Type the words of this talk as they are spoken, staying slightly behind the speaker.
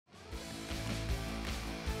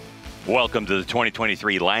Welcome to the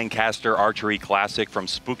 2023 Lancaster Archery Classic from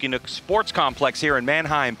Spooky Nook Sports Complex here in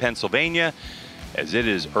Manheim, Pennsylvania, as it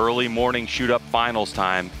is early morning shoot-up finals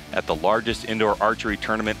time at the largest indoor archery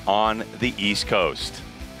tournament on the East Coast.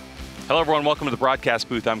 Hello, everyone. Welcome to the broadcast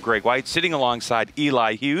booth. I'm Greg White, sitting alongside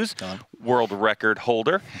Eli Hughes, world record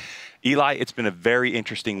holder. Eli, it's been a very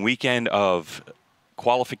interesting weekend of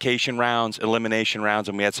qualification rounds, elimination rounds,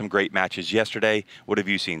 and we had some great matches yesterday. What have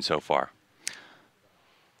you seen so far?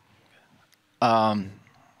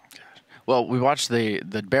 Well, we watched the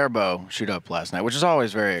barebow shoot up last night, which is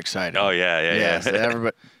always very exciting. Oh, yeah. So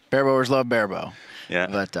everybody, barebows love barebow. Yeah.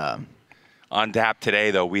 But on tap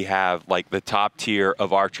today, though, we have like the top tier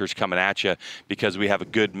of archers coming at you because we have a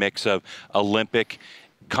good mix of Olympic,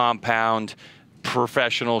 compound,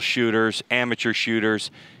 professional shooters, amateur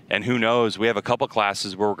shooters, and who knows, we have a couple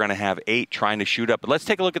classes where we're going to have 8 trying to shoot up. But let's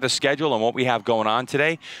take a look at the schedule and what we have going on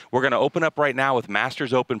today. We're going to open up right now with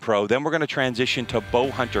Masters Open Pro. Then we're going to transition to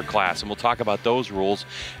Bow Hunter class, and we'll talk about those rules.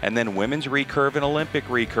 And then women's recurve and Olympic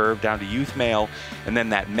recurve down to youth male. And then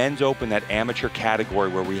that men's open, that amateur category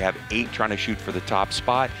where we have 8 trying to shoot for the top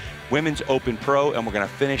spot. Women's Open Pro, and we're going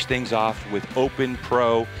to finish things off with Open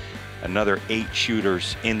Pro, another 8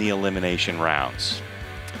 shooters in the elimination rounds.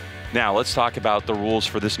 Now, let's talk about the rules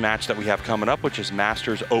for this match that we have coming up, which is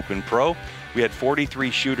Masters Open Pro. We had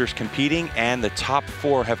 43 shooters competing, and the top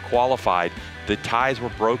 4 have qualified. The ties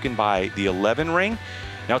were broken by the 11 ring.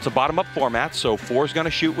 Now, it's a bottom-up format, so 4 is going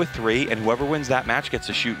to shoot with 3, and whoever wins that match gets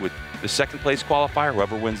to shoot with the second-place qualifier.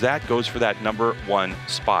 Whoever wins that goes for that number 1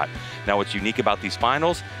 spot. Now, what's unique about these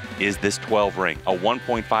finals is this 12 ring, a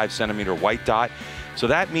 1.5 centimeter white dot. So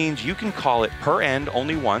that means you can call it per end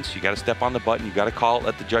only once. You got to step on the button. You got to call it,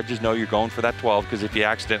 let the judges know you're going for that 12, because if you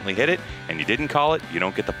accidentally hit it and you didn't call it, you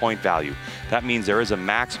don't get the point value. That means there is a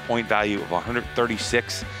max point value of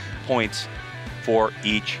 136 points for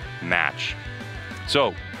each match.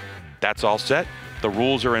 So that's all set. The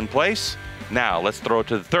rules are in place. Now let's throw it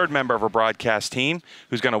to the third member of our broadcast team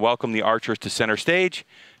who's going to welcome the archers to center stage.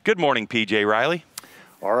 Good morning, PJ Riley.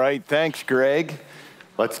 All right, thanks, Greg.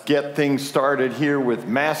 Let's get things started here with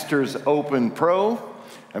Masters Open Pro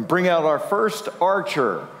and bring out our first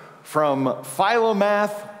archer from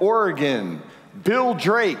Philomath, Oregon, Bill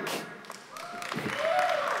Drake.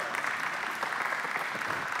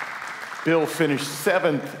 Bill finished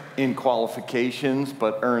 7th in qualifications,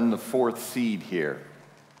 but earned the 4th seed here.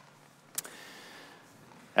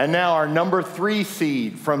 And now our number 3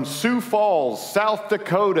 seed from Sioux Falls, South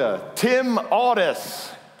Dakota, Tim Audus.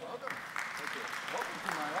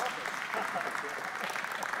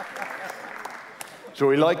 So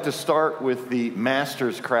we like to start with the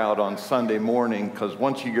Masters crowd on Sunday morning, because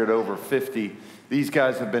once you get over 50, these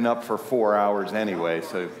guys have been up for 4 hours anyway,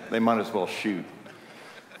 so they might as well shoot.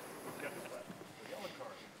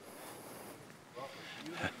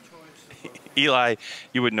 Eli,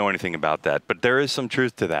 you wouldn't know anything about that, but there is some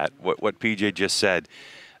truth to that. What PJ just said,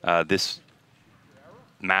 this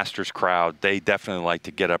Masters crowd, they definitely like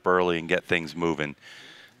to get up early and get things moving.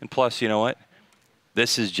 And plus, you know what?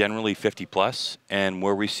 This is generally 50 plus, and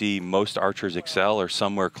where we see most archers excel are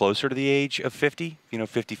somewhere closer to the age of 50,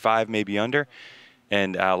 55, maybe under.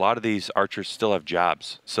 And a lot of these archers still have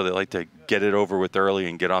jobs, so they like to get it over with early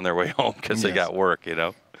and get on their way home because they got work,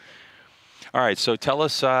 All right, so tell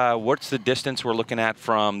us what's the distance we're looking at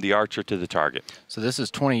from the archer to the target? So this is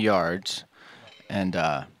 20 yards, and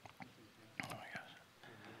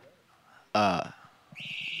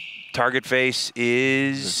target face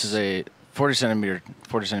is? This is a 40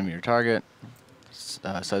 centimeter target,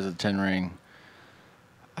 size of the 10 ring.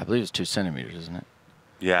 I believe it's 2 centimeters, isn't it?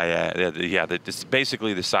 Yeah. It's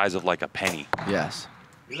basically the size of like a penny. Yes.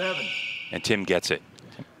 11. And Tim gets it.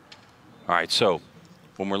 All right, so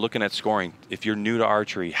when we're looking at scoring, if you're new to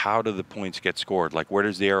archery, how do the points get scored? Like, where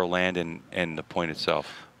does the arrow land and the point itself?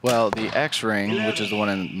 Well, the X ring, which is the one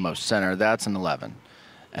in the most center, that's an 11.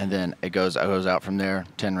 And then it goes out from there,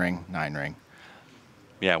 10 ring, 9 ring.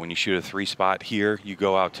 Yeah, when you shoot a 3 spot here, you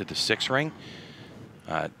go out to the 6 ring.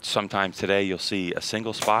 Sometimes today you'll see a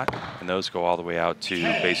single spot, and those go all the way out to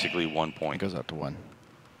basically 1 point. It goes out to 1.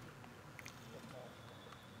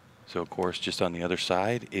 So, of course, just on the other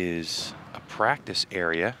side is a practice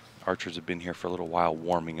area. Archers have been here for a little while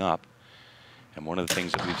warming up. And one of the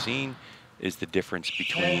things that we've seen is the difference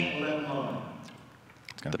between...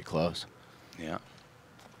 It's going to be close. Yeah.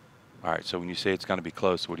 All right, so when you say it's going to be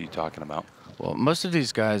close, what are you talking about? Well, most of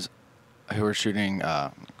these guys who are shooting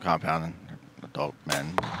compound, adult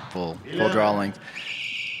men, full draw length,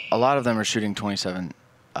 a lot of them are shooting 27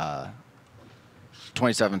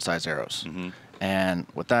 size arrows. Mm-hmm. And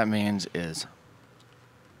what that means is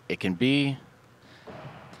it can be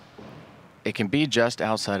It can be just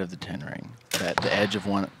outside of the 10 ring, the edge of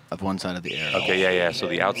one side of the arrow. Okay, yeah. So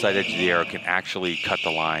the outside edge of the arrow can actually cut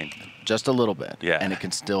the line. Just a little bit. Yeah. And it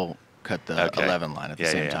can still cut the 11 line at the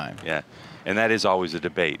same time. Yeah. And that is always a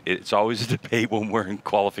debate. It's always a debate when we're in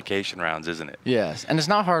qualification rounds, isn't it? Yes. And it's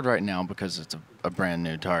not hard right now because it's a brand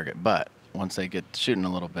new target. But once they get shooting a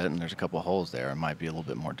little bit and there's a couple of holes there, it might be a little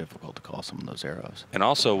bit more difficult to call some of those arrows. And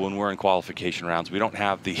also, when we're in qualification rounds, we don't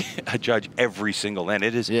have a judge every single end.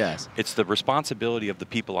 It's the responsibility of the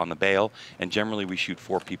people on the bail, and generally we shoot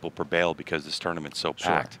 4 people per bail because this tournament's so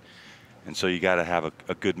packed. Sure. And so you got to have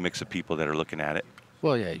a good mix of people that are looking at it.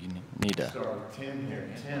 Well, yeah, you need to Tim here.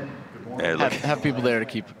 Tim, good morning. Have people there to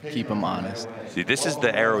keep them honest. See, this is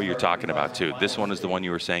the arrow you're talking about, too. This one is the one you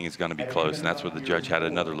were saying is going to be close, and that's where the judge had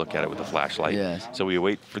another look at it with a flashlight. Yes. So we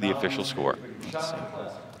wait for the official score.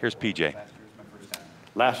 Here's PJ.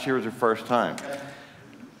 Last year was your first time.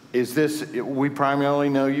 We primarily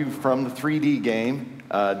know you from the 3D game.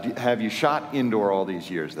 Have you shot indoor all these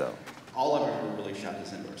years, though? All I've ever really shot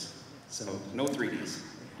is indoors, so no 3Ds.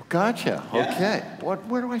 Gotcha. Yeah. Okay.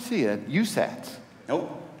 Where do I see it? USATs?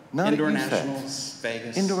 Nope. Not Indoor at USATs. Nationals,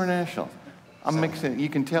 Vegas. Indoor Nationals. I'm mixing. You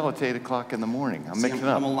can tell it's 8 o'clock in the morning. I'm mixing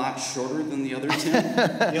up. I'm a lot shorter than the other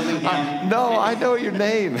Tim Gillingham. No, I know your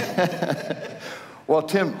name. Well,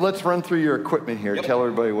 Tim, let's run through your equipment here. Yep. Tell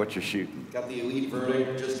everybody what you're shooting. Got the Elite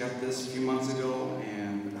Verdict, just got this a few months ago,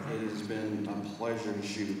 and it has been a pleasure to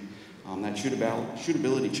shoot. That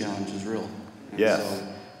shootability challenge is real. And yes.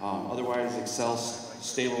 So, otherwise, Excel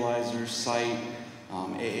stabilizer, sight,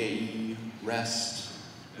 AAE, rest,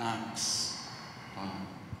 Knox.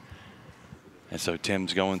 And so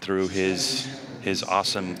Tim's going through his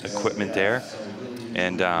awesome equipment there.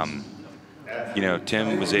 And, you know,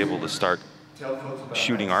 Tim was able to start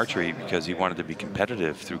shooting archery because he wanted to be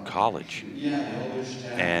competitive through college.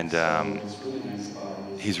 And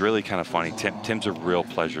he's really kind of funny. Tim's a real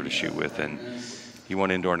pleasure to shoot with. And he won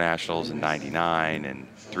indoor nationals in '99 and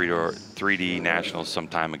 3D nationals some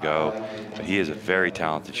time ago. But he is a very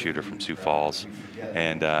talented shooter from Sioux Falls.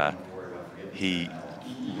 And he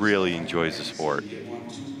really enjoys the sport.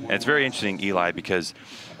 And it's very interesting, Eli, because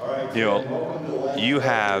you know, you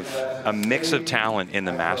have a mix of talent in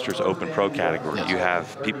the Masters Open Pro category. You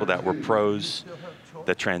have people that were pros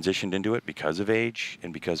that transitioned into it because of age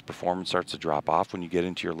and because performance starts to drop off when you get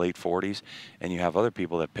into your late 40s. And you have other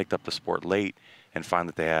people that picked up the sport late and find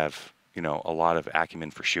that they have, you know, a lot of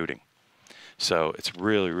acumen for shooting. So it's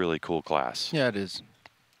really, really cool class. Yeah, it is.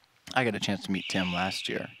 I got a chance to meet Tim last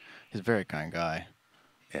year. He's a very kind guy.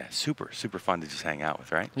 Yeah, super fun to just hang out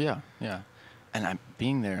with, right? Yeah. And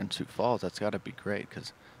being there in Sioux Falls, that's got to be great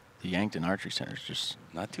because the Yankton Archery Center is just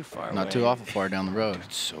not too far not too awful far down the road. Dude,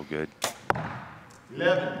 it's so good.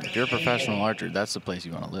 If you're a professional archer, that's the place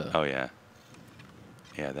you want to live. Oh, yeah.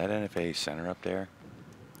 Yeah, that NFA center up there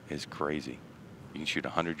is crazy. You can shoot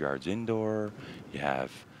 100 yards indoor. You have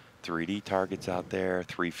 3D targets out there,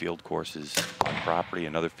 3 field courses on property,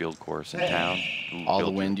 another field course in town. All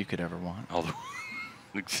the wind you could ever want.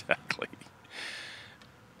 Exactly.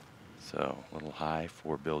 So, a little high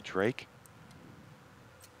for Bill Drake.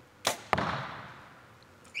 That's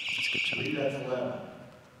a good shot.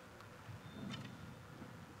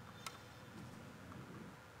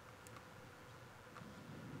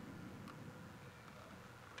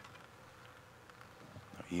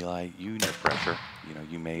 Eli, you know pressure. You know,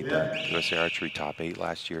 you made the USA Archery Top 8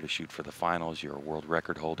 last year to shoot for the finals. You're a world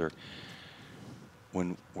record holder.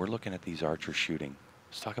 When we're looking at these archers shooting,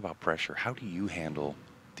 let's talk about pressure. How do you handle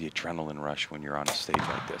the adrenaline rush when you're on a stage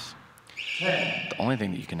like this? The only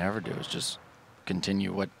thing that you can ever do is just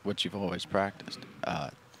continue what you've always practiced.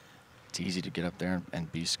 It's easy to get up there and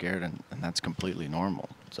be scared, and that's completely normal.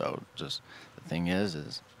 So just the thing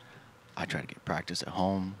is I try to get practice at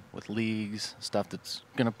home with leagues, stuff that's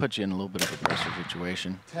going to put you in a little bit of a pressure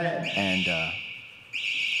situation. And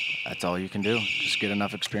that's all you can do. Just get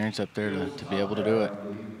enough experience up there to be able to do it.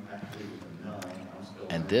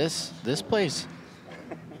 And this place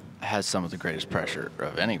has some of the greatest pressure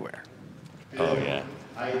of anywhere. Oh, yeah.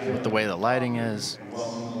 With the way the lighting is,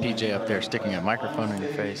 PJ up there sticking a microphone in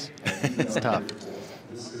your face, it's tough.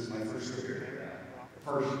 This is my first trip here.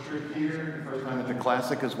 First trip here, first time at the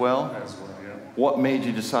Classic as well? As well, yeah. What made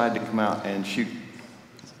you decide to come out and shoot?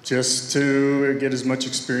 Just to get as much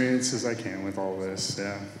experience as I can with all this,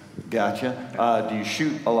 yeah. Gotcha. Do you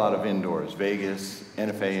shoot a lot of indoors? Vegas,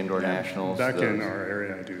 NFA Indoor Nationals? Back in our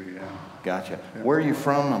area, I do, yeah. Gotcha. Yeah. Where are you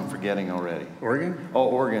from? I'm forgetting already. Oregon? Oh,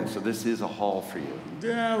 Oregon. So this is a haul for you.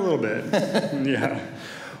 Yeah, a little bit. Yeah.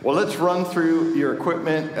 Well, let's run through your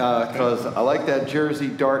equipment because I like that jersey,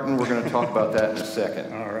 Darton. We're going to talk about that in a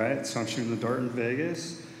second. All right. So I'm shooting the Darton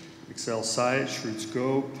Vegas. Excel sight, shrewd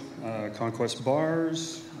scope, conquest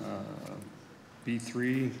bars,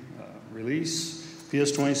 B3 release,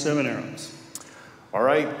 PS27 arrows. All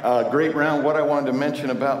right, great round. What I wanted to mention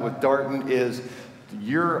about with Darton is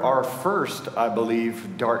you're our first, I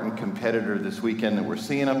believe, Darton competitor this weekend that we're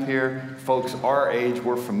seeing up here. Folks our age,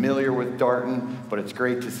 we're familiar with Darton, but it's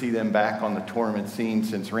great to see them back on the tournament scene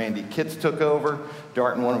since Randy Kitts took over.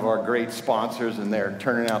 Darton, one of our great sponsors, and they're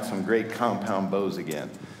turning out some great compound bows again.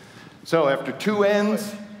 So after 2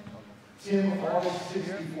 ends, Tim Audus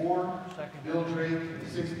 64, Bill Drake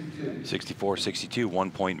 62. 64-62,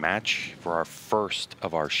 1-point match for our first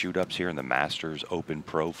of our shoot-ups here in the Masters Open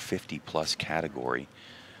Pro 50-plus category.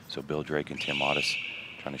 So Bill Drake and Tim Audus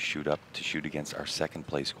trying to shoot up to shoot against our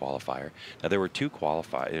second-place qualifier. Now there were two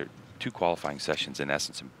qualifying sessions in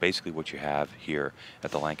essence, and basically what you have here at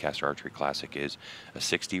the Lancaster Archery Classic is a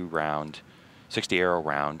 60 arrow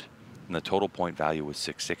round, and the total point value was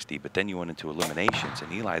 660, but then you went into eliminations.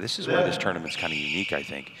 And Eli, this is where this tournament's kind of unique, I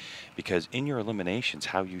think, because in your eliminations,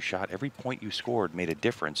 how you shot, every point you scored made a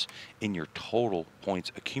difference in your total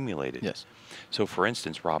points accumulated. Yes. So for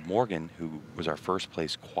instance, Rob Morgan, who was our first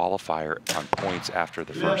place qualifier on points after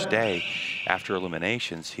the first day, after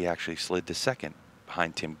eliminations, he actually slid to second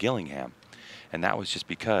behind Tim Gillingham. And that was just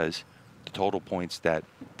because the total points that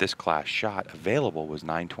this class shot available was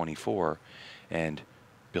 924, and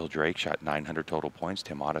Bill Drake shot 900 total points,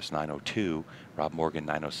 Tim Audus 902, Rob Morgan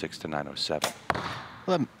 906 to 907.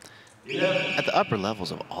 Well, at the upper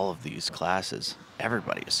levels of all of these classes,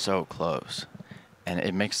 everybody is so close. And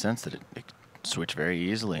it makes sense that it could switch very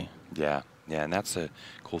easily. Yeah, and that's the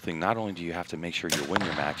cool thing. Not only do you have to make sure you win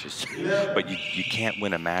your matches, but you can't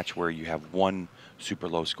win a match where you have one super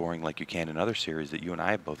low scoring like you can in other series that you and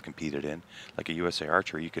I have both competed in. Like a USA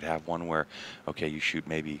Archery, you could have one where, okay, you shoot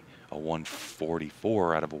maybe a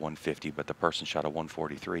 144 out of a 150, but the person shot a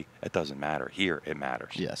 143. It doesn't matter. Here, it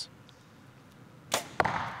matters. Yes.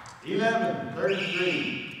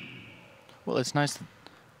 11-33. Well, it's nice that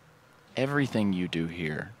everything you do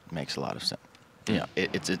here makes a lot of sense. You know,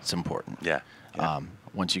 it's important. Yeah.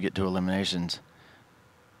 Once you get to eliminations,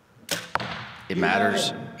 it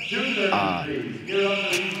matters.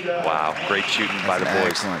 Wow, great shooting by the boys.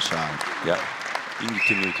 Excellent shot. Yep. You can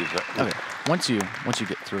continue with your. Okay. Once you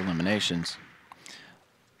get through eliminations,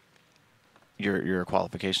 your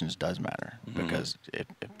qualifications does matter because it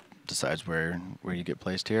decides where you get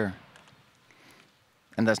placed here.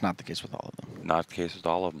 And that's not the case with all of them. Not the case with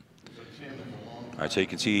all of them. All right, so you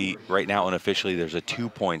can see right now unofficially there's a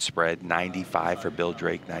 2-point spread, 95 for Bill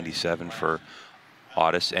Drake, 97 for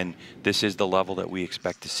Audus, and this is the level that we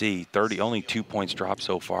expect to see. Only 2 points dropped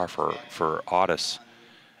so far for Audus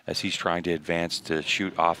as he's trying to advance to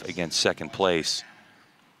shoot off against second place.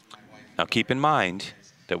 Now keep in mind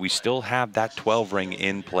that we still have that 12 ring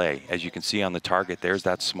in play. As you can see on the target, there's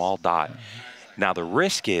that small dot. Now the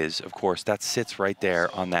risk is, of course, that sits right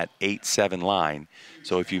there on that 8-7 line.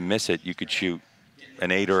 So if you miss it, you could shoot an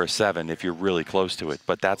 8 or a 7 if you're really close to it.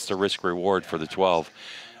 But that's the risk reward for the 12.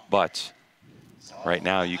 But right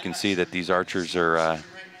now you can see that these archers are,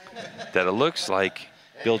 that it looks like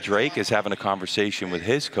Bill Drake is having a conversation with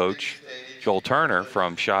his coach, Joel Turner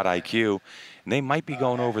from Shot IQ, and they might be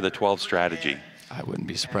going over the 12 strategy. I wouldn't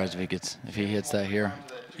be surprised if he hits that here.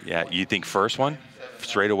 Yeah, you think first one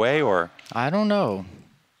straight away, or? I don't know.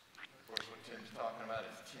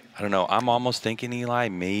 I don't know. I'm almost thinking, Eli,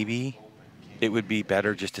 maybe it would be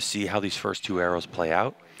better just to see how these first 2 arrows play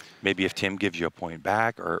out. Maybe if Tim gives you a point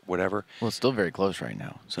back or whatever. Well, it's still very close right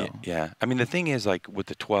now. So yeah. I mean, the thing is, like with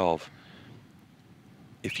the 12,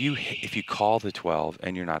 if you call the 12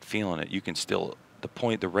 and you're not feeling it, you can still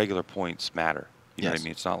the regular points matter. You know what I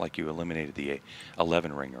mean? It's not like you eliminated the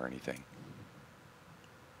 11 ring or anything.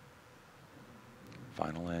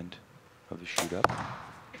 Final end of the shoot up.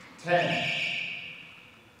 10.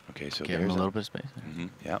 Okay, so give there's him a little bit of space.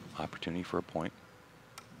 Yeah, opportunity for a point.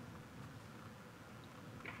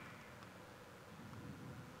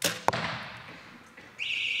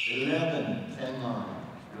 Yes,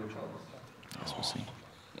 we'll see.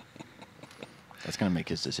 That's going to make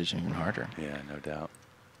his decision even harder. Yeah, no doubt.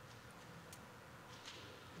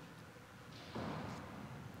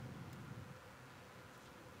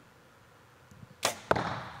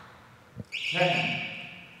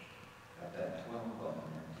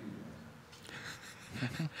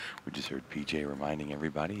 We just heard PJ reminding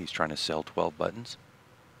everybody he's trying to sell 12 buttons.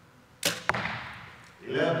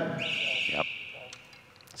 11. Yep.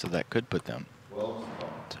 So that could put them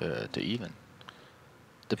to even,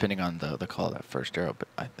 depending on the call of that first arrow. But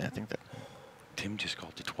I think that Tim just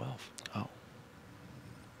called to 12. Oh.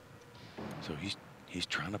 So he's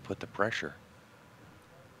trying to put the pressure.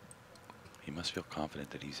 He must feel confident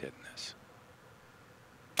that he's hitting this.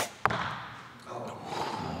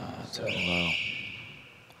 It's a little low.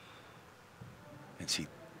 And see,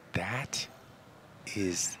 that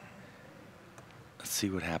is, let's see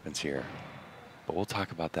what happens here. But we'll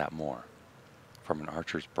talk about that more from an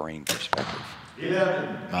archer's brain perspective.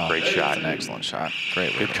 Oh, Great shot. An excellent shot.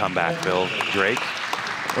 Great. Good comeback, Bill. Drake.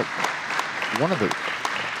 Well,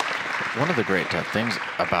 one of the great tough things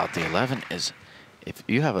about the 11 is if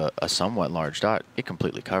you have a somewhat large dot, it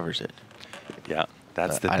completely covers it. Yeah,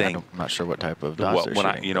 that's the thing. I'm not sure what type of dots they're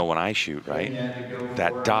shooting. When I shoot, right,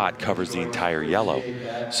 that dot covers the entire yellow.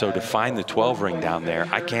 So to find the 12 ring down there,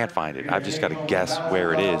 I can't find it. I've just got to guess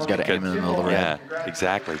where it is. Got to aim in the middle of the red. Yeah,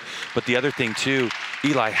 exactly. But the other thing too,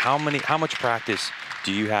 Eli, how much practice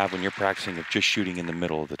do you have when you're practicing of just shooting in the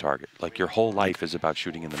middle of the target? Like your whole life is about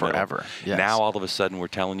shooting in the middle. Forever. Yes. Now all of a sudden we're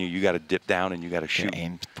telling you got to dip down and you got to shoot.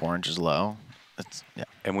 Aim 4 inches low. Yeah.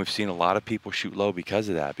 And we've seen a lot of people shoot low because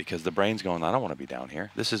of that, because the brain's going, I don't want to be down here.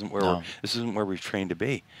 This isn't where we've trained to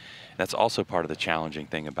be. That's also part of the challenging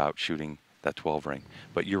thing about shooting that 12 ring.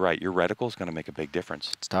 But you're right, your reticle is going to make a big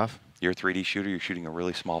difference. It's tough. You're a 3D shooter, you're shooting a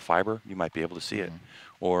really small fiber, you might be able to see it.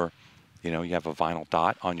 Or, you know, you have a vinyl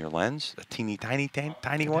dot on your lens, a teeny tiny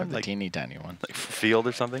one, like teeny tiny one, like field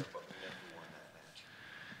or something.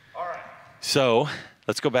 So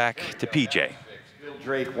let's go back to PJ.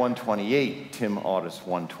 Drake 128, Tim Audus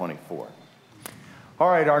 124. All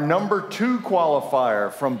right, our number 2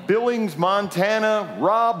 qualifier from Billings, Montana,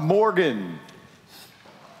 Rob Morgan.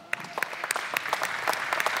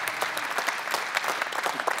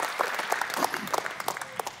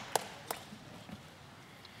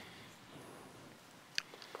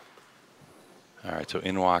 All right, so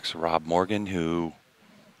in walks Rob Morgan, who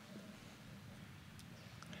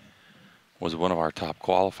was one of our top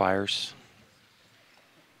qualifiers.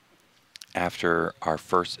 After our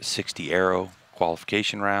first 60 arrow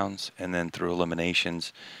qualification rounds, and then through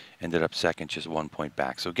eliminations, ended up second, just 1 point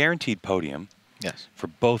back. So guaranteed podium for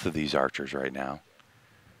both of these archers right now.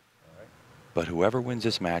 But whoever wins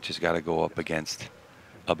this match has got to go up against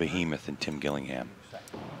a behemoth in Tim Gillingham.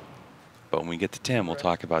 But when we get to Tim, we'll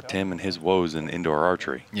talk about Tim and his woes in indoor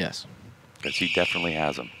archery. Yes. Because he definitely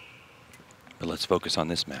has them. But let's focus on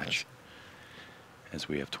this match, as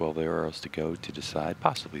we have 12 arrows to go to decide,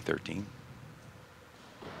 possibly 13.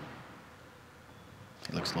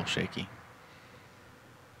 He looks a little shaky.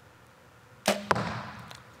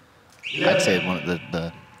 I'd say one of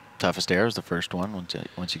the toughest arrows, the first one,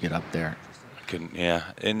 once you get up there.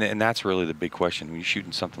 Yeah, and that's really the big question. When you're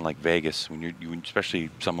shooting something like Vegas, when you especially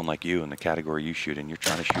someone like you in the category you shoot in, you're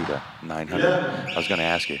trying to shoot a 900. I was going to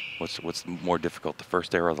ask you, what's more difficult, the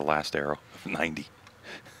first arrow or the last arrow of 90?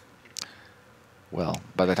 Well,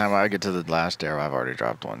 by the time I get to the last arrow, I've already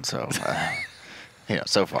dropped one. So,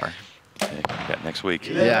 so far. Yeah, you got next week.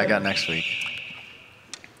 Yeah, I got next week.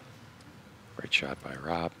 Great shot by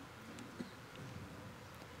Rob.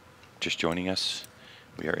 Just joining us,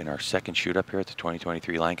 we are in our second shoot up here at the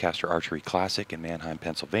 2023 Lancaster Archery Classic in Manheim,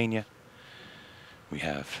 Pennsylvania. We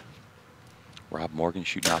have Rob Morgan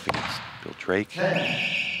shooting off against Bill Drake.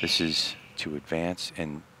 This is to advance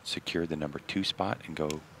and secure the number 2 spot and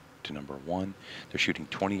go to number 1. They're shooting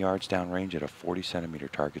 20 yards downrange at a 40-centimeter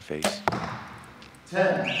target face.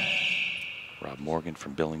 10. Rob Morgan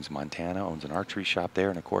from Billings, Montana, owns an archery shop there,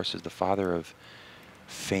 and of course is the father of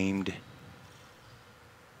famed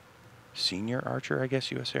senior archer, I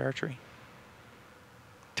guess, USA Archery,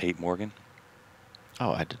 Tate Morgan.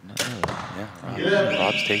 Oh, I did not know that. Yeah,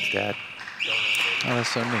 Rob's Tate's dad. Oh, that's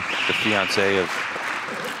so neat. The fiance of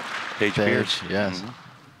Paige Pierce. Yes.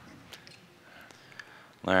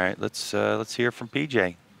 All right, let's hear from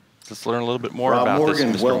PJ. Let's learn a little bit more Rob about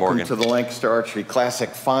Morgan, this, Mr. welcome Morgan. to the Lancaster Archery Classic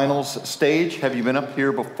Finals stage. Have you been up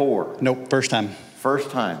here before? Nope, first time. First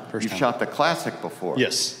time. First You've time. shot the Classic before?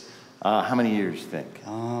 Yes. How many years, you think?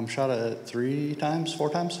 Shot it 3 times,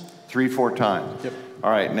 4 times. 3, 4 times? Yep.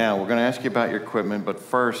 All right, now we're going to ask you about your equipment, but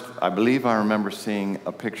first, I believe I remember seeing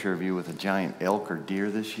a picture of you with a giant elk or deer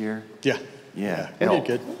this year. Yeah. Yeah. We elk.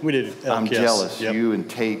 did good. We did elk, I'm yes. jealous. Yep. You and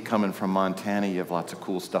Tate coming from Montana, you have lots of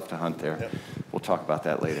cool stuff to hunt there. Yep. We'll talk about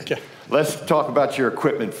that later. Okay. Let's talk about your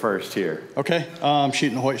equipment first here. Okay. I'm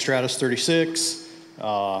shooting a Hoyt Stratus 36,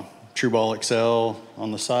 True Ball XL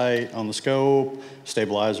on the sight, on the scope.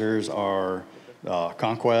 Stabilizers are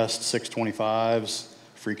Conquest 625s,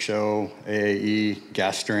 Freak Show, AAE,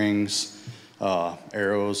 gas strings.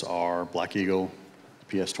 Arrows are Black Eagle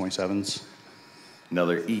PS27s.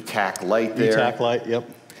 Another E-TAC light there. E-TAC light, yep.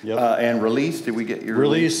 And release, did we get your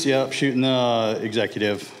Release, yep, shooting the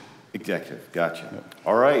Executive. Executive, gotcha. Yep.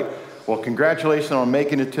 All right, well, congratulations on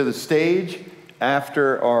making it to the stage.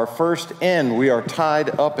 After our first end, we are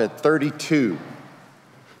tied up at 32.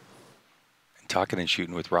 Talking and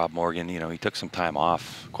shooting with Rob Morgan, you know, he took some time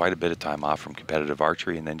off, quite a bit of time off from competitive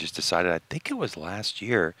archery, and then just decided, I think it was last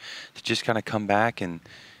year, to just kind of come back and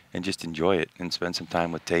just enjoy it and spend some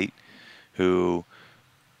time with Tate, who,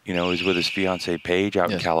 you know, is with his fiancee Paige out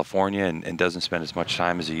in California and doesn't spend as much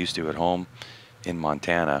time as he used to at home in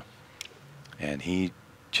Montana. And he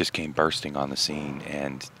just came bursting on the scene,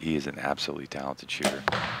 and he is an absolutely talented shooter.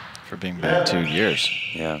 For being back 2 years.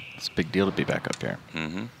 Yeah. It's a big deal to be back up here.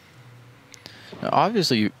 Mm-hmm. Now,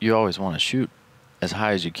 obviously, you always want to shoot as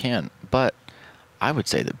high as you can, but I would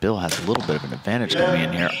say that Bill has a little bit of an advantage coming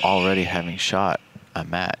in here already having shot a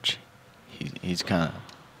match. He's kind of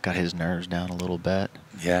got his nerves down a little bit.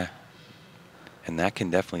 Yeah, and that can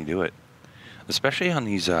definitely do it, especially on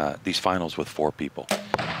these finals with 4 people.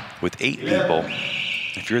 With 8 people,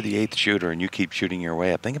 if you're the 8th shooter and you keep shooting your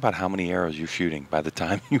way up, think about how many arrows you're shooting by the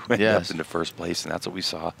time you end up into first place, and that's what we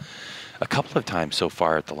saw a couple of times so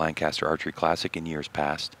far at the Lancaster Archery Classic in years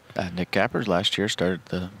past. Nick Cappers last year started at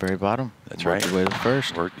the very bottom. That's right. Way to the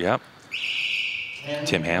first. Yep.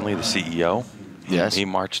 Tim Hanley, the CEO, he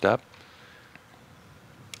marched up.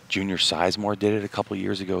 Junior Sizemore did it a couple of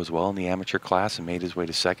years ago as well in the amateur class and made his way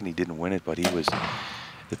to second. He didn't win it, but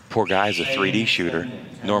the poor guy's a 3D shooter.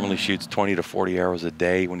 Normally shoots 20 to 40 arrows a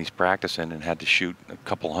day when he's practicing, and had to shoot a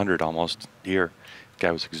couple hundred almost here. The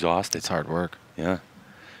guy was exhausted. It's hard work. Yeah.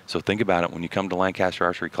 So think about it. When you come to Lancaster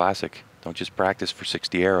Archery Classic, don't just practice for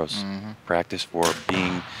 60 arrows. Mm-hmm. Practice for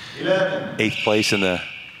being 8th place in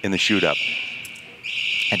the shoot-up.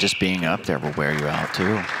 And just being up there will wear you out,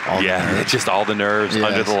 too. It's just all the nerves,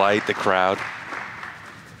 under the light, the crowd.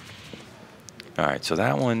 All right, so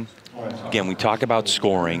that one, again, we talk about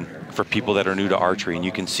scoring for people that are new to archery, and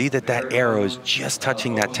you can see that arrow is just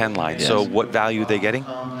touching that 10 line. Yes. So what value are they getting?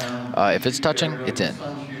 If it's touching, it's in.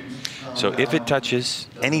 So if it touches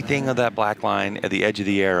anything of that black line at the edge of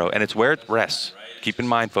the arrow, and it's where it rests. Keep in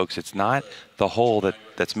mind, folks, it's not the hole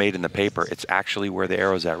that's made in the paper. It's actually where the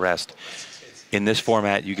arrow's at rest. In this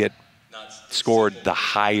format, you get scored the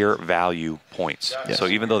higher value points. Yes. So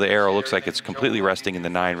even though the arrow looks like it's completely resting in the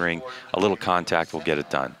 9 ring, a little contact will get it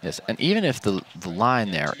done. Yes, and even if the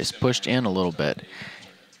line there is pushed in a little bit,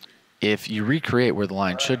 if you recreate where the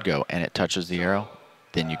line should go and it touches the arrow,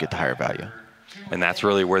 then you get the higher value. And that's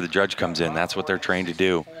really where the judge comes in. That's what they're trained to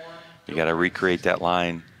do. You got to recreate that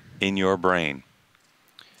line in your brain.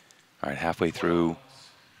 All right, halfway through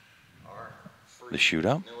the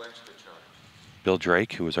shoot-up, Bill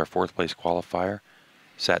Drake, who was our 4th place qualifier,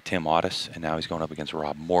 sat Tim Audus, and now he's going up against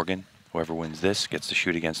Rob Morgan. Whoever wins this gets to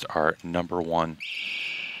shoot against our #1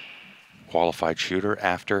 qualified shooter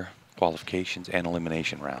after qualifications and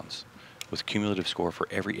elimination rounds, with cumulative score for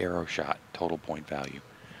every arrow shot, total point value.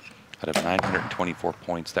 Out of 924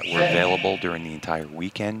 points that were available during the entire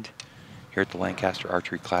weekend here at the Lancaster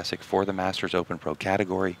Archery Classic for the Masters Open Pro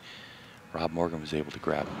category, Rob Morgan was able to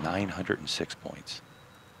grab 906 points.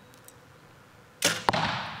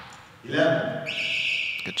 11.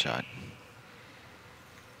 Good shot.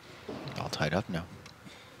 All tied up now.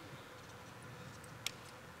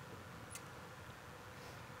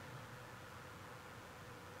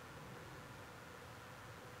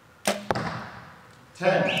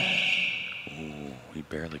 Ooh, he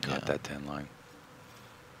barely caught that 10 line.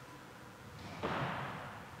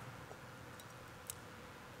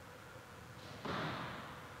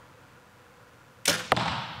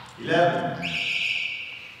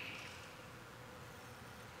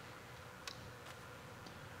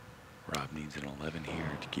 Rob needs an 11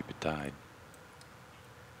 here to keep it tied.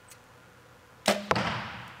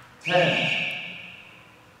 10.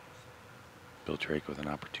 Bill Drake with an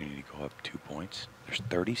opportunity to go up 2 points. There's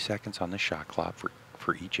 30 seconds on the shot clock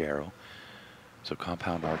for each arrow. So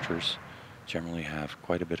compound archers generally have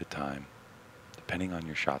quite a bit of time, depending on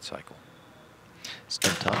your shot cycle.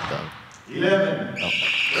 Still tough, though. 11. Oh,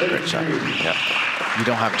 it's a great shot. Yeah. You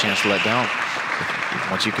don't have a chance to let down.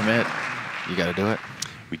 Once you commit, you got to do it.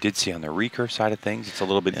 We did see on the recurve side of things, it's a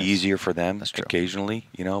little bit easier for them occasionally,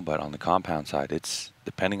 you know, but on the compound side, it's,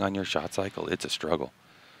 depending on your shot cycle, it's a struggle.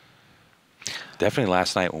 Definitely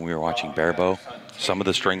last night when we were watching barebow, some of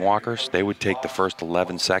the string walkers, they would take the first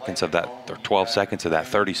 11 seconds of that, or 12 seconds of that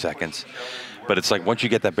 30 seconds. But it's like once you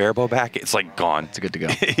get that barebow back, it's like gone. It's good to go.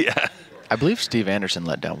 Yeah. I believe Steve Anderson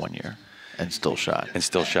let down 1 year and still shot. And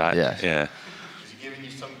still shot. Yeah. Giving you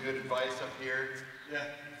some good advice up here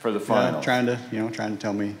for the final. Trying to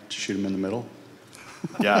tell me to shoot him in the middle.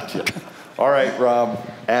 Gotcha. All right, Rob.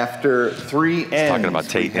 After 3 ends, talking about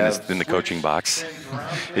Tate in the coaching box.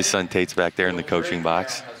 His son Tate's back there in the coaching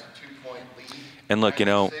box. And look, you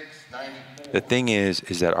know, The thing is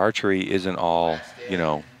that archery isn't all, you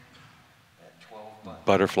know,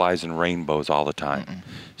 butterflies and rainbows all the time.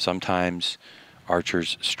 Sometimes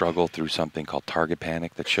archers struggle through something called target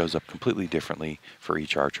panic that shows up completely differently for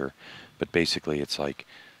each archer. But basically it's like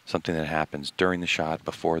something that happens during the shot,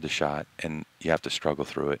 before the shot, and you have to struggle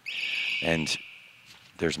through it. And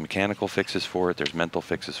there's mechanical fixes for it, there's mental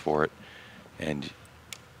fixes for it. And,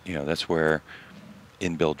 you know, that's where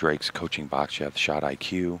in Bill Drake's coaching box you have the shot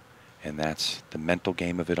IQ, and that's the mental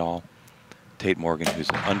game of it all. Tate Morgan, who's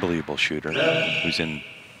an unbelievable shooter, who's in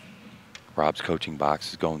Rob's coaching box,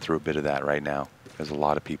 is going through a bit of that right now, as a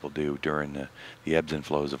lot of people do during the ebbs and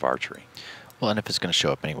flows of archery. Well, and if it's going to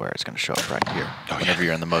show up anywhere, it's going to show up right here. Whenever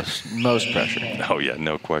you're in the most pressure. Oh yeah,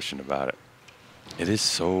 no question about it. It is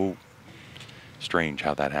so strange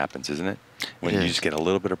how that happens, isn't it? When you just get a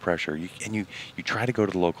little bit of pressure, you try to go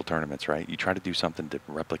to the local tournaments, right? You try to do something to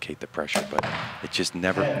replicate the pressure, but it's just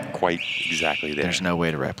never quite exactly there. There's no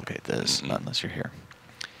way to replicate this, not unless you're here.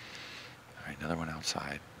 All right, another one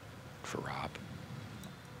outside for Rob.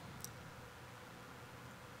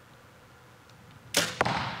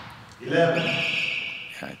 Yeah,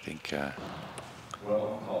 I think.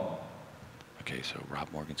 Well called. Okay, so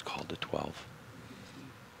Rob Morgan's called to 12.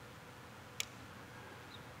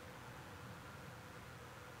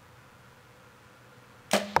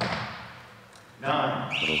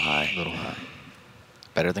 Nine. Little high. Little high.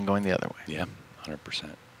 Better than going the other way. Yeah, 100%.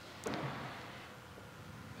 This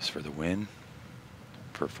is for the win.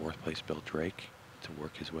 For fourth place, Bill Drake to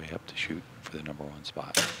work his way up to shoot for the #1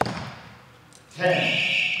 spot. 10.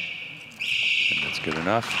 And that's good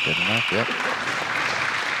enough. Good enough, yep.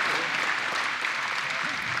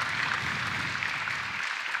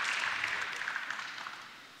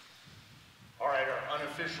 All right, our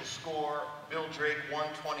unofficial score, Bill Drake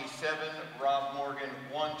 127, Rob Morgan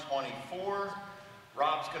 124.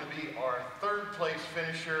 Rob's going to be our third place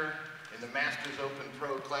finisher in the Masters Open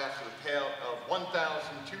Pro class with a payout of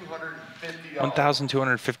 $1,250.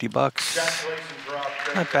 $1,250. Congratulations, Rob.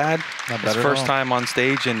 Not bad. Not His bad at first all. time on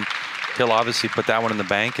stage, and he'll obviously put that one in the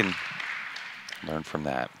bank and learn from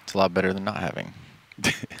that. It's a lot better than not having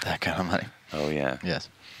that kind of money. Oh, yeah. Yes.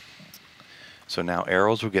 So now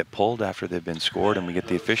arrows will get pulled after they've been scored, and we get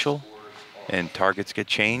the official, and targets get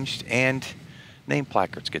changed, and name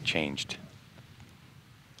placards get changed.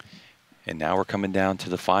 And now we're coming down to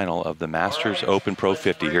the final of the Masters Open Pro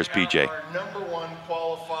 50. Here's PJ. Our #1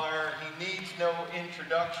 qualifier. He needs no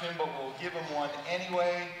introduction, but we'll give him one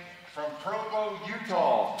anyway. From Provo,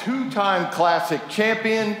 Utah, two-time Classic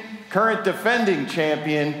champion, current defending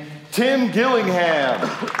champion, Tim Gillingham.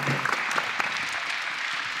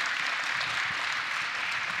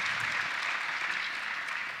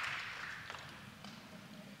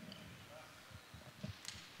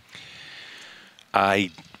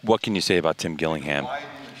 What can you say about Tim Gillingham? I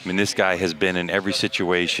mean, this guy has been in every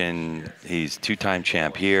situation. He's two-time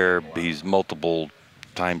champ here. He's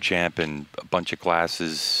multiple-time champ in a bunch of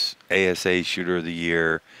classes. ASA Shooter of the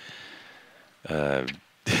Year.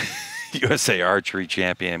 USA Archery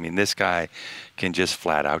Champion. I mean, this guy can just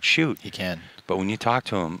flat out shoot. He can. But when you talk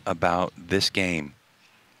to him about this game,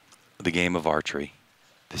 the game of archery,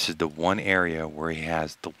 this is the one area where he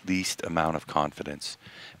has the least amount of confidence,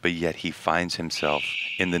 but yet he finds himself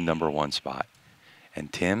in the #1 spot.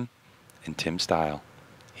 And Tim, in Tim's style,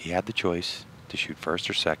 he had the choice to shoot first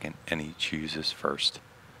or second, and he chooses first.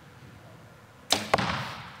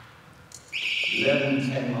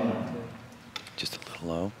 11-10. Just a little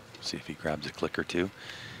low. See if he grabs a click or two.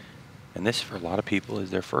 And this, for a lot of people,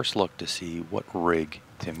 is their first look to see what rig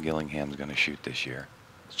Tim Gillingham's going to shoot this year.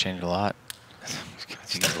 It's changed a lot. He's got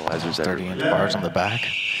stabilizers 30-inch bars on the back.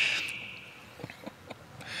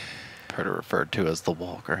 Heard it referred to as the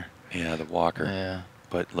Walker. Yeah, the Walker. Yeah.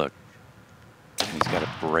 But look, and he's got a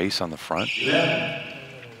brace on the front.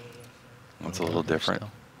 That's a little different.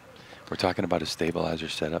 We're talking about a stabilizer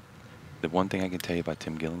setup. The one thing I can tell you about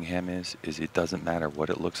Tim Gillingham is it doesn't matter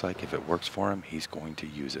what it looks like. If it works for him, he's going to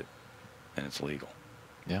use it, and it's legal.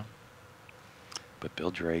 Yeah. But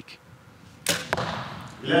Bill Drake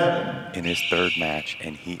 11. in his third match,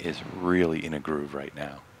 and he is really in a groove right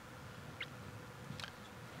now.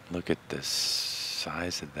 Look at the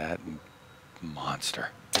size of that monster.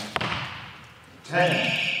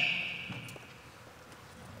 10.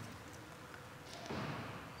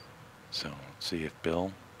 So let's see if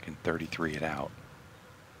Bill can 33 it out.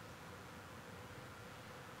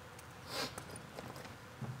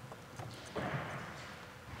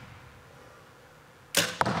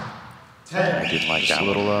 I didn't like Just that a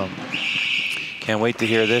little one. low. Can't wait to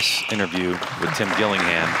hear this interview with Tim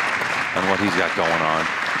Gillingham on what he's got going on.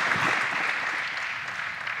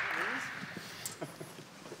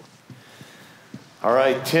 All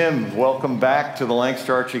right, Tim, welcome back to the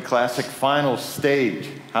Lancaster Archery Classic final stage.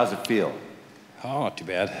 How's it feel? Oh, not too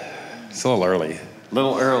bad. It's a little early. A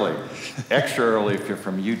little early. Extra early if you're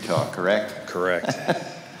from Utah, correct? Correct.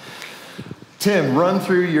 Tim, run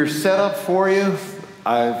through your setup for you.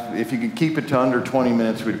 If you could keep it to under 20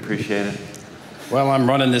 minutes, we'd appreciate it. Well, I'm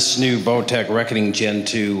running this new Bowtech Reckoning Gen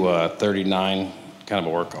 2 39, kind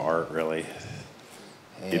of a work of art, really.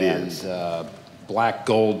 It is. Black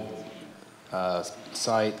gold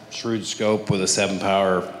sight, shrewd scope with a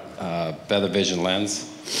 7-power feather vision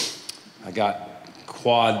lens. I got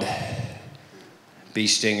quad Bee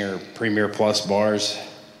Stinger Premier Plus bars,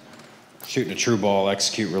 shooting a true ball,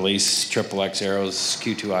 execute release, triple X arrows,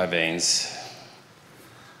 Q2I vanes.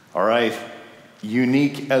 All right.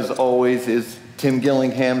 Unique as always is Tim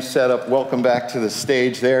Gillingham's setup. Welcome back to the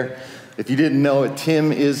stage there. If you didn't know it,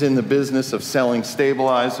 Tim is in the business of selling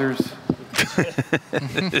stabilizers.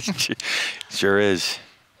 Sure is.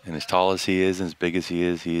 And as tall as he is and as big as he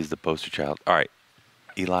is the poster child. All right,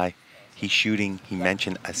 Eli, he's shooting, he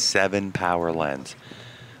mentioned a 7-power lens.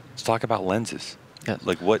 Let's talk about lenses. Yeah.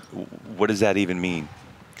 Like what does that even mean?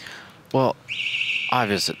 Well,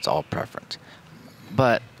 obviously it's all preference.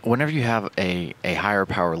 But whenever you have a higher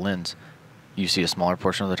power lens, you see a smaller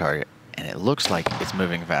portion of the target, and it looks like it's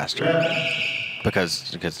moving faster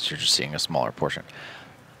because you're just seeing a smaller portion.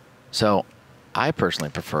 So I personally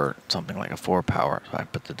prefer something like a 4-power. So I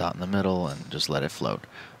put the dot in the middle and just let it float.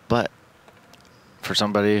 But for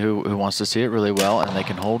somebody who wants to see it really well and they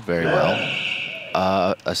can hold very well,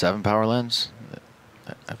 a 7-power lens,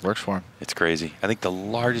 it works for them. It's crazy. I think the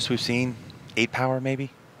largest we've seen, 8-power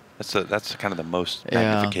maybe? That's kind of the most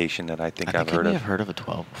magnification that I think I've heard of. I've heard of a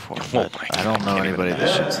 12 before, Oh but my I don't God, know I can't anybody even that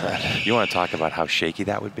imagine. shoots that. You want to talk about how shaky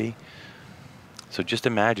that would be? So just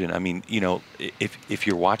imagine, I mean, you know, if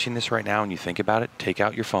you're watching this right now and you think about it, take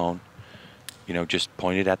out your phone, you know, just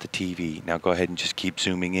point it at the TV. Now go ahead and just keep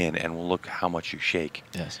zooming in and we'll look how much you shake.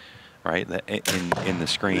 Yes. Right, in the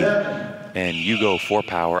screen. And you go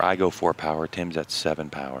 4-power, I go 4-power, Tim's at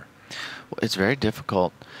 7-power. Well, it's very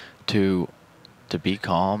difficult to be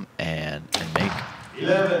calm and make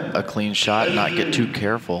a clean shot and not get too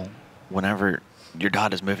careful whenever your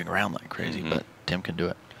dot is moving around like crazy, but Tim can do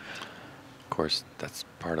it. Of course, that's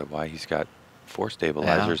part of why he's got 4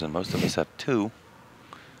 stabilizers and most of us have 2.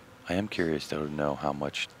 I am curious though to know how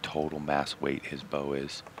much total mass weight his bow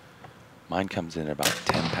is. Mine comes in at about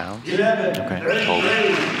 10 pounds. Okay. Total.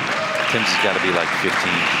 Tim's has got to be like 15.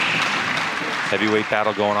 Heavyweight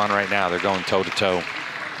battle going on right now. They're going toe to toe.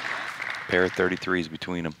 Pair of 33s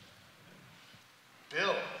between them.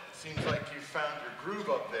 Bill, seems like you found your groove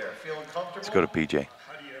up there. Feeling comfortable? Let's go to PJ.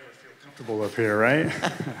 How do you ever feel comfortable up here, right?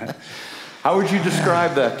 How would you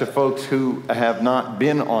describe that to folks who have not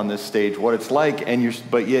been on this stage, what it's like,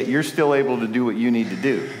 but yet you're still able to do what you need to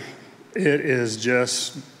do? It is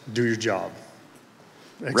just do your job.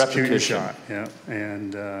 Execute your shot, yeah.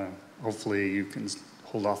 And hopefully you can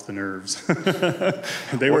hold off the nerves.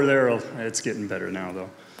 They were there. It's getting better now, though.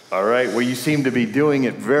 All right, well, you seem to be doing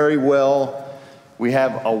it very well. We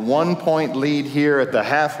have a 1-point lead here at the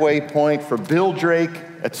halfway point for Bill Drake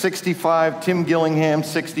at 65, Tim Gillingham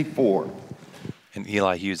 64. And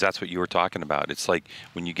Eli Hughes, that's what you were talking about. It's like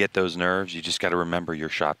when you get those nerves, you just got to remember your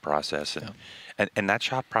shot process. And that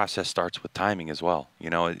shot process starts with timing as well, you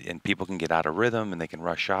know, and people can get out of rhythm and they can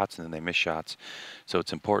rush shots and then they miss shots. So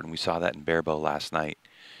it's important. We saw that in Barebow last night,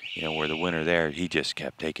 you know, where the winner there, he just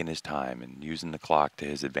kept taking his time and using the clock to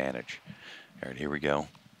his advantage. All right, here we go.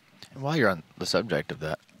 And while you're on the subject of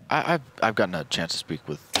that, I've gotten a chance to speak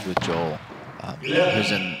with Joel,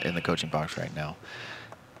 who's in the coaching box right now.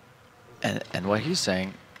 And what he's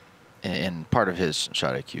saying in part of his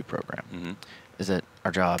Shot IQ program is that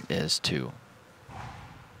our job is to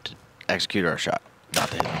execute our shot, not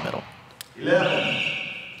to hit in the middle. 11.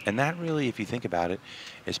 And that really, if you think about it,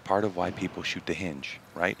 is part of why people shoot the hinge,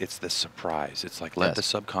 right? It's the surprise. It's like let the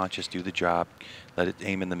subconscious do the job, let it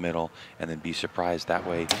aim in the middle, and then be surprised. That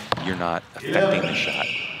way you're not affecting the shot.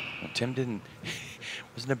 Well, Tim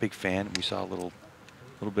wasn't a big fan. We saw a little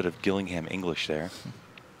bit of Gillingham English there.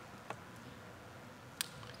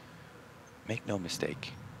 Make no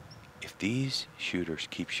mistake, if these shooters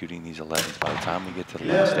keep shooting these 11s, by the time we get to the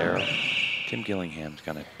last arrow, Tim Gillingham's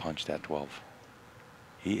going to punch that 12.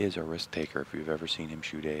 He is a risk taker. If you've ever seen him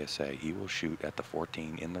shoot ASA, he will shoot at the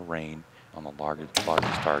 14 in the rain on the largest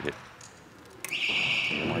target.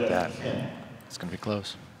 Like that. It's going to be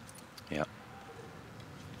close. Yep.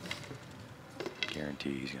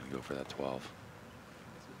 Guarantee he's going to go for that 12.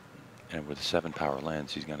 And with a 7-power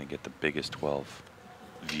lens, he's going to get the biggest 12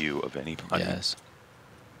 view of anybody. Yes.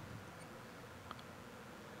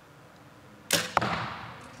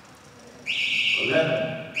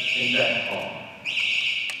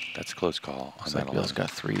 close call on Looks that like Bill's 11. got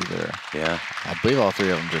 3 there. Yeah. I believe all 3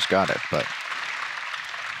 of them just got it, but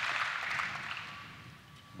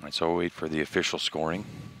All right, so we'll wait for the official scoring.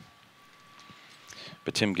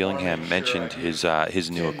 But Tim Gillingham mentioned his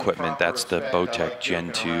new equipment. That's the Bowtech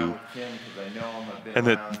Gen 2. And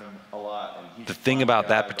the thing about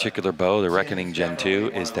that particular bow, the Reckoning Gen 2,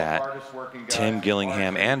 is that Tim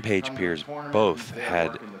Gillingham and Paige Pierce both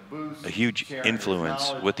had a huge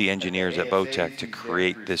influence with the engineers at Bowtech to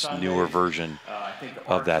create this newer version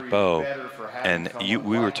of that bow. And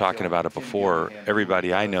we were talking about it before.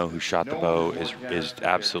 Everybody I know who shot the bow is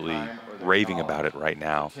absolutely raving about it right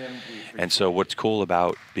now. And so what's cool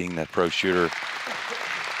about being that pro shooter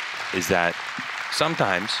is that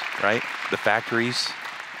sometimes, right, the factories,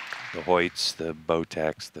 the Hoyts, the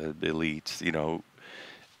Bowtechs, the Elites, you know,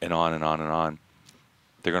 and on and on and on,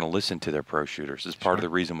 they're going to listen to their pro shooters. It's part of the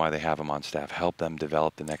reason why they have them on staff, help them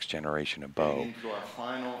develop the next generation of bow.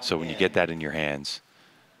 So when you get that in your hands,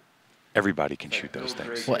 everybody can shoot those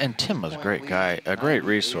things. well, and Tim was a great guy, a great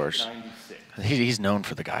resource. He's known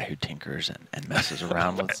for the guy who tinkers and messes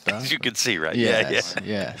around with stuff. As you can see, right? Yes, Yeah.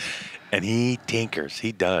 yeah. And he tinkers.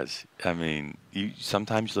 He does. I mean, you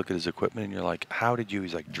sometimes look at his equipment and you're like, how did you?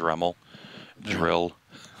 He's like Dremel, drill,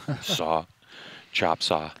 saw, chop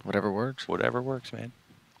saw. Whatever works. Whatever works, man.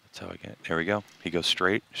 That's how I get. There we go. He goes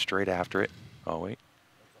straight after it. Oh, wait.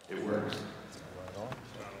 It works.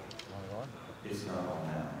 It's not on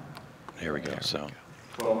now. There we go. So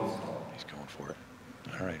 12 is called. he's going for it.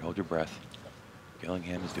 All right, hold your breath.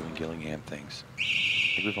 Gillingham is doing Gillingham things.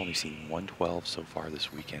 I think we've only seen 112 so far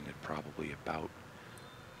this weekend and probably about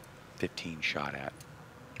 15 shot at.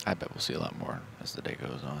 I bet we'll see a lot more as the day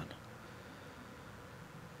goes on.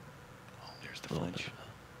 Oh, there's the A little flinch. bit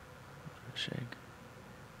of a shake.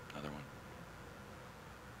 Another one.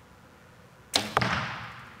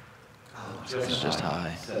 It's just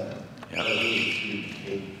high. Yep.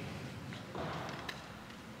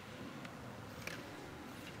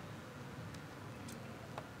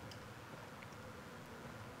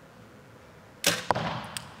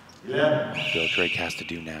 Yeah. Bill Drake has to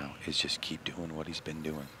do now is just keep doing what he's been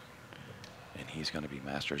doing. And he's going to be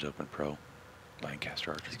Masters Open Pro,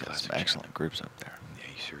 Lancaster Archery He's got Classic. some excellent groups up there. Yeah,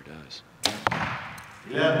 he sure does.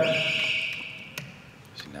 Yeah.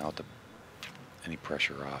 So now with any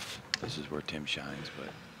pressure off, this is where Tim shines, but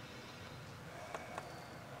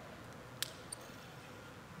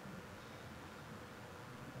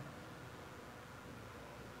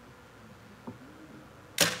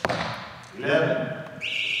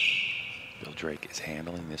Bill Drake is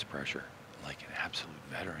handling this pressure like an absolute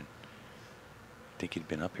veteran. I think he'd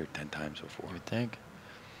been up here 10 times before. You would think.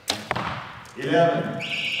 11.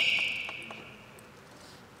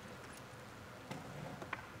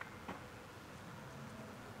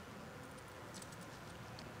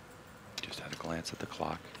 Just had a glance at the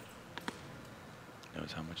clock.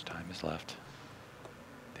 Knows how much time is left.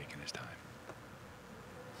 Taking his time.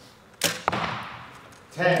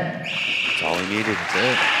 10. That's all he needed. That's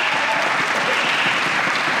it.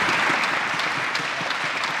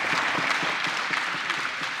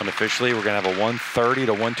 Unofficially, we're going to have a 130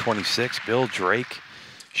 to 126. Bill Drake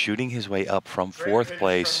shooting his way up from 4th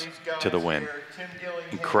place to the win.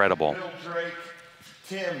 Incredible. Bill Drake,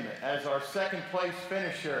 Tim as our 2nd place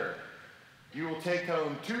finisher. You will take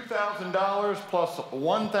home $2,000 plus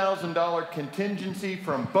 $1,000 contingency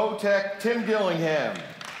from Bowtech, Tim Gillingham.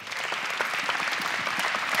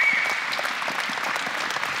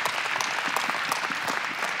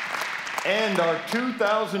 And our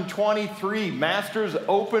 2023 Masters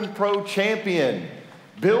Open Pro champion,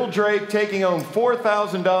 Bill Drake, taking home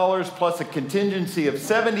 $4,000 plus a contingency of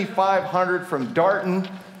 $7,500 from Darton.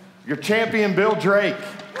 Your champion, Bill Drake.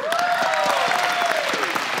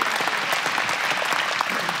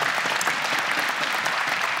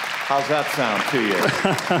 How's that sound to you?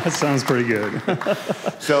 That sounds pretty good.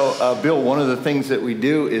 So, Bill, one of the things that we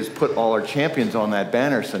do is put all our champions on that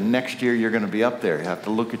banner, so next year you're going to be up there. You have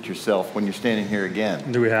to look at yourself when you're standing here again.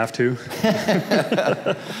 Do we have to?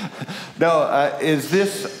 No,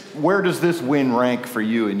 where does this win rank for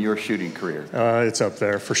you in your shooting career? It's up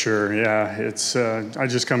there for sure. Yeah, it's. I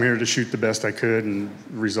just come here to shoot the best I could, and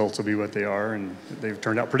results will be what they are. And they've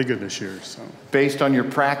turned out pretty good this year. So, based on your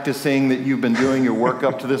practicing that you've been doing, your work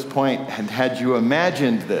up to this point, had you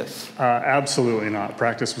imagined this? Absolutely not.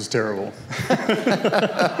 Practice was terrible.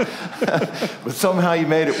 But somehow you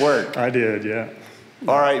made it work. I did. Yeah.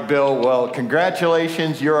 All right, Bill. Well,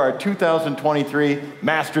 congratulations. You're our 2023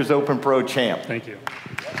 Masters Open Pro champ. Thank you.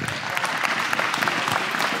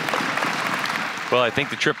 Well, I think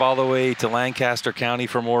the trip all the way to Lancaster County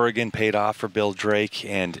from Oregon paid off for Bill Drake.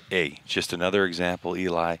 And, hey, just another example,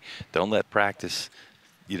 Eli. Don't let practice,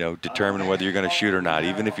 you know, determine whether you're going to shoot or not.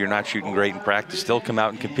 Even if you're not shooting great in practice, still come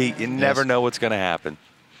out and compete. You never know what's going to happen.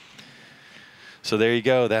 So there you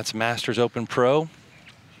go. That's Masters Open Pro.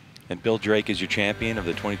 And Bill Drake is your champion of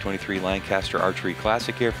the 2023 Lancaster Archery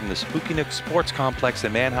Classic here from the Spooky Nook Sports Complex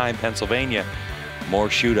in Manheim, Pennsylvania. More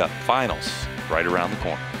shoot-up finals right around the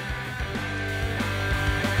corner.